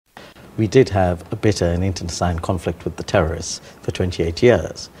we did have a bitter and internecine conflict with the terrorists for 28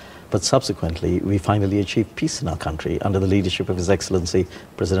 years. But subsequently, we finally achieved peace in our country under the leadership of His Excellency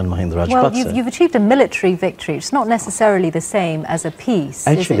President Mahinda Rajapaksa. Well, you've achieved a military victory. It's not necessarily the same as a peace,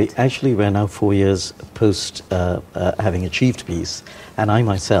 Actually, we're now 4 years post having achieved peace, and I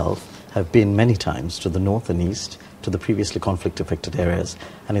myself have been many times to the north and east, to the previously conflict-affected areas,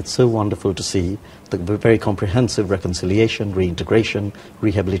 and it's so wonderful to see the very comprehensive reconciliation, reintegration,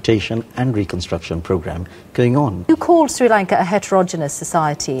 rehabilitation and reconstruction program going on. You call Sri Lanka a heterogeneous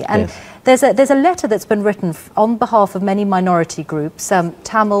society, and yes. there's a letter that's been written on behalf of many minority groups,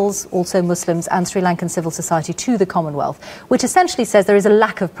 Tamils, also Muslims, and Sri Lankan civil society to the Commonwealth, which essentially says there is a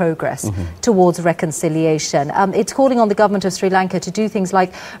lack of progress towards reconciliation. It's calling on the government of Sri Lanka to do things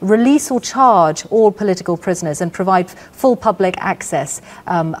like release or charge all political prisoners and provide full public access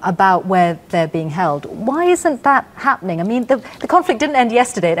about where they're being held. Why isn't that happening? I mean, the conflict didn't end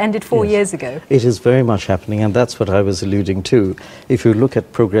yesterday, it ended 4 years ago. It is very much happening, and that's what I was alluding to. If you look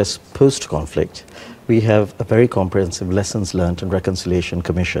at progress post-conflict, we have a very comprehensive Lessons Learned and Reconciliation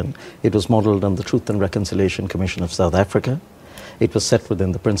Commission. It was modelled on the Truth and Reconciliation Commission of South Africa. It was set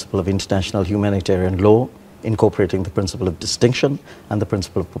within the principle of international humanitarian law, incorporating the principle of distinction and the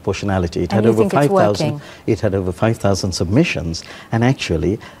principle of proportionality. It had over 5,000. It had over 5,000 submissions, and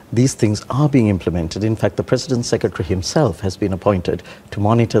actually these things are being implemented. In fact, the President's Secretary himself has been appointed to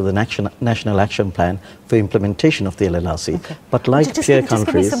monitor the National Action Plan for implementation of the LLRC. Okay. But like peer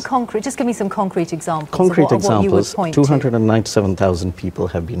countries, just give me some concrete examples. Concrete of what you would point to. 297,000 people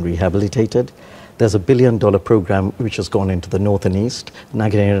have been rehabilitated. There's a $1 billion program which has gone into the north and east,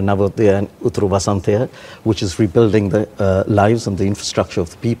 Naginera, Navodaya and Uttara Vasanthaya, which is rebuilding the lives and the infrastructure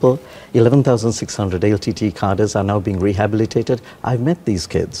of the people. 11,600 LTT cadres are now being rehabilitated. I've met these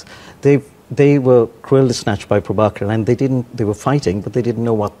kids. They were cruelly snatched by Prabhakar, and they were fighting, but they didn't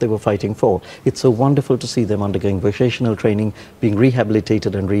know what they were fighting for. It's so wonderful to see them undergoing vocational training, being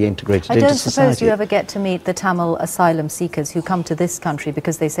rehabilitated and reintegrated into society. I don't suppose you ever get to meet the Tamil asylum seekers who come to this country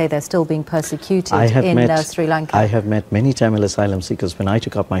because they say they're still being persecuted in Sri Lanka. I have met many Tamil asylum seekers. When I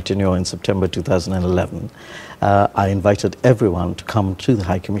took up my tenure in September 2011, I invited everyone to come to the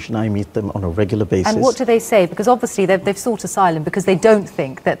High Commission. I meet them on a regular basis. And what do they say? Because obviously they've sought asylum because they don't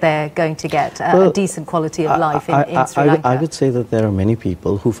think that they're going to get a decent quality of life in Sri Lanka. I would say that there are many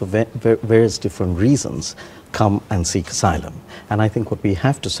people who, for various different reasons, come and seek asylum. And I think what we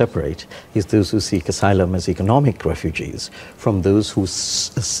have to separate is those who seek asylum as economic refugees from those who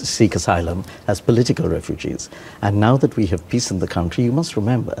seek asylum as political refugees. And now that we have peace in the country, you must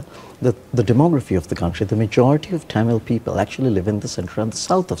remember that the demography of the country, the majority of Tamil people actually live in the centre and the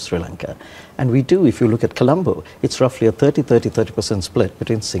south of Sri Lanka. And we do, if you look at Colombo, it's roughly a 30% split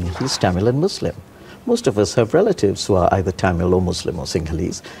between Sinhalese, Tamil and Muslim. Most of us have relatives who are either Tamil or Muslim or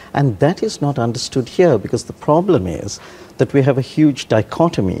Sinhalese, and that is not understood here, because the problem is that we have a huge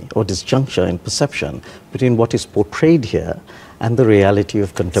dichotomy or disjuncture in perception between what is portrayed here and the reality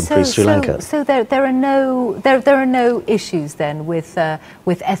of contemporary Sri Lanka. So there are no issues then with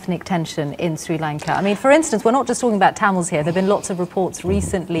ethnic tension in Sri Lanka. I mean, for instance, we're not just talking about Tamils here. There have been lots of reports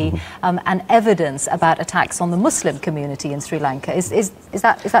recently and evidence about attacks on the Muslim community in Sri Lanka. Is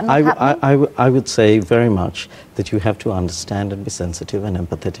that not happening? I would say very much that you have to understand and be sensitive and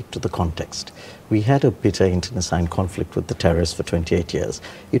empathetic to the context. We had a bitter internecine conflict with the terrorists for 28 years.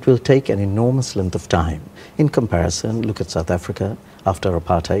 It will take an enormous length of time. In comparison, look at South Africa after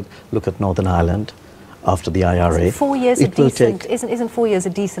apartheid, look at Northern Ireland after the IRA. Isn't 4 years isn't 4 years a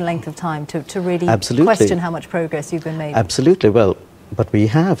decent length of time to really question how much progress you've been made? Absolutely. Well, but we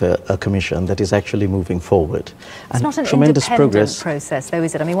have a commission that is actually moving forward. It's not an independent process, though,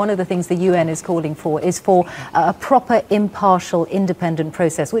 is it? I mean, one of the things the UN is calling for is for a proper, impartial, independent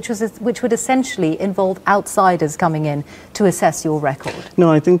process, which would essentially involve outsiders coming in to assess your record. No,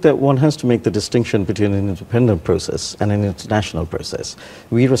 I think that one has to make the distinction between an independent process and an international process.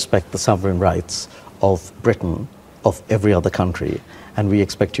 We respect the sovereign rights of Britain, of every other country, and we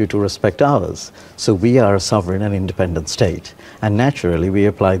expect you to respect ours. So we are a sovereign and independent state, and naturally we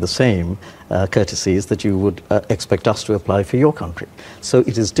apply the same courtesies that you would expect us to apply for your country. So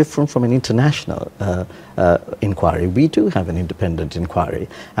it is different from an international inquiry. We do have an independent inquiry,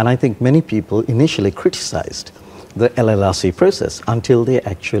 and I think many people initially criticized the LLRC process until they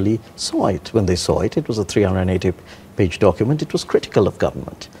actually saw it. When they saw it, it was a 380-page document. It was critical of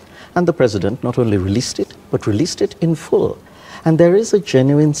government. And the President not only released it, but released it in full. And there is a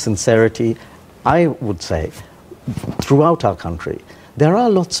genuine sincerity, I would say, throughout our country.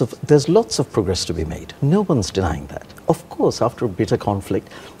 There's lots of progress to be made. No one's denying that. of course, after a bitter conflict,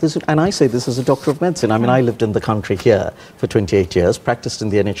 and I say this as a doctor of medicine. I mean, I lived in the country here for 28 years, practiced in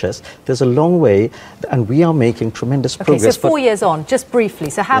the NHS. There's a long way, and we are making tremendous progress. Okay, so 4 years on, just briefly.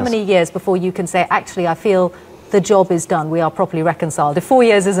 So how many years before you can say, actually, I feel the job is done, we are properly reconciled? If 4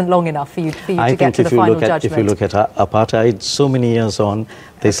 years isn't long enough for you to get to the final judgment. If you look at apartheid, so many years on,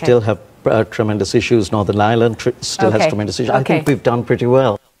 they still have tremendous issues. Northern Ireland still has tremendous issues. I think we've done pretty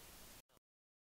well.